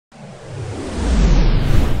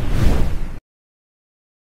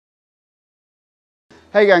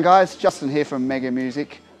How you going, guys? Justin here from Mega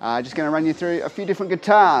Music. Just going to run you through a few different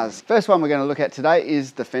guitars. First one we're going to look at today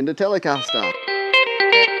is the Fender Telecaster.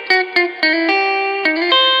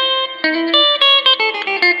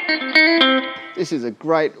 This is a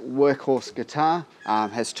great workhorse guitar.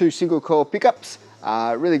 Has two single coil pickups.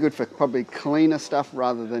 Really good for probably cleaner stuff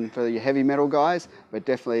rather than for your heavy metal guys. But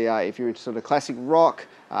definitely if you're into sort of classic rock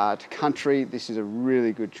to country, this is a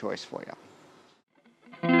really good choice for you.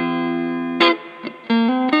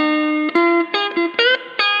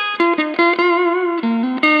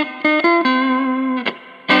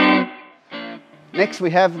 Next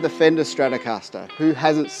we have the Fender Stratocaster. Who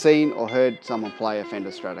hasn't seen or heard someone play a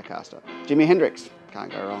Fender Stratocaster? Jimi Hendrix,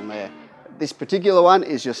 can't go wrong there. This particular one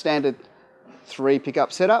is your standard 3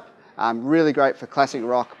 pickup setup. Really great for classic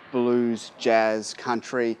rock, blues, jazz,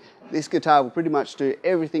 country. This guitar will pretty much do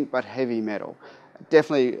everything but heavy metal.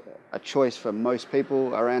 Definitely a choice for most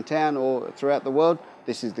people around town or throughout the world.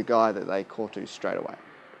 This is the guy that they call to straight away.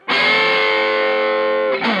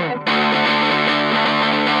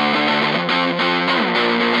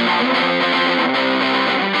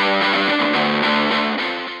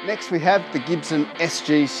 Next we have the Gibson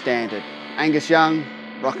SG Standard. Angus Young,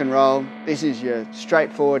 rock and roll. This is your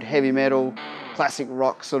straightforward heavy metal, classic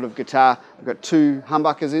rock sort of guitar. I've got 2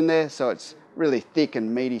 humbuckers in there, so it's really thick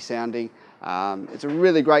and meaty sounding. It's a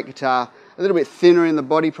really great guitar, a little bit thinner in the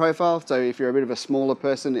body profile, so if you're a bit of a smaller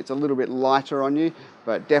person, it's a little bit lighter on you,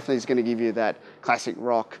 but definitely is going to give you that classic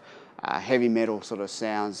rock, heavy metal sort of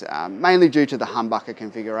sounds, mainly due to the humbucker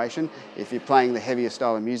configuration. If you're playing the heavier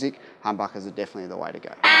style of music, humbuckers are definitely the way to go.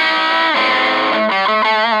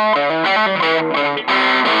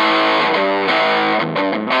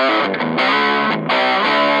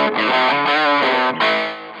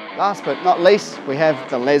 Last but not least, we have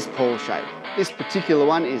the Les Paul shape. This particular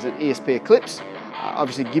one is an ESP Eclipse.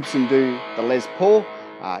 Obviously Gibson do the Les Paul.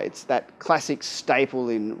 It's that classic staple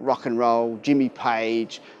in rock and roll, Jimmy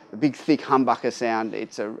Page, the big thick humbucker sound.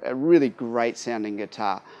 It's a really great sounding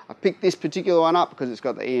guitar. I picked this particular one up because it's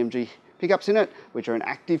got the EMG pickups in it, which are an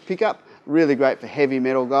active pickup. Really great for heavy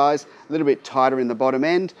metal guys, a little bit tighter in the bottom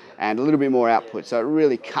end and a little bit more output, so it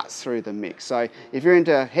really cuts through the mix. So if you're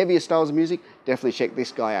into heavier styles of music, definitely check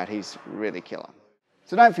this guy out, he's really killer.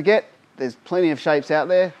 So don't forget, there's plenty of shapes out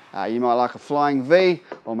there. You might like a Flying V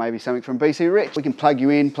or maybe something from BC Rich. We can plug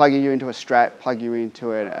you into a Strat, plug you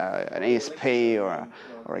into an ESP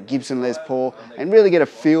or a Gibson Les Paul and really get a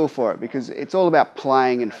feel for it, because it's all about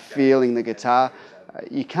playing and feeling the guitar.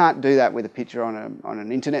 You can't do that with a picture on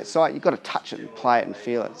an internet site. You've got to touch it and play it and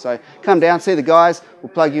feel it. So come down, see the guys,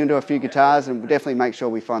 we'll plug you into a few guitars and we'll definitely make sure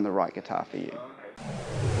we find the right guitar for you.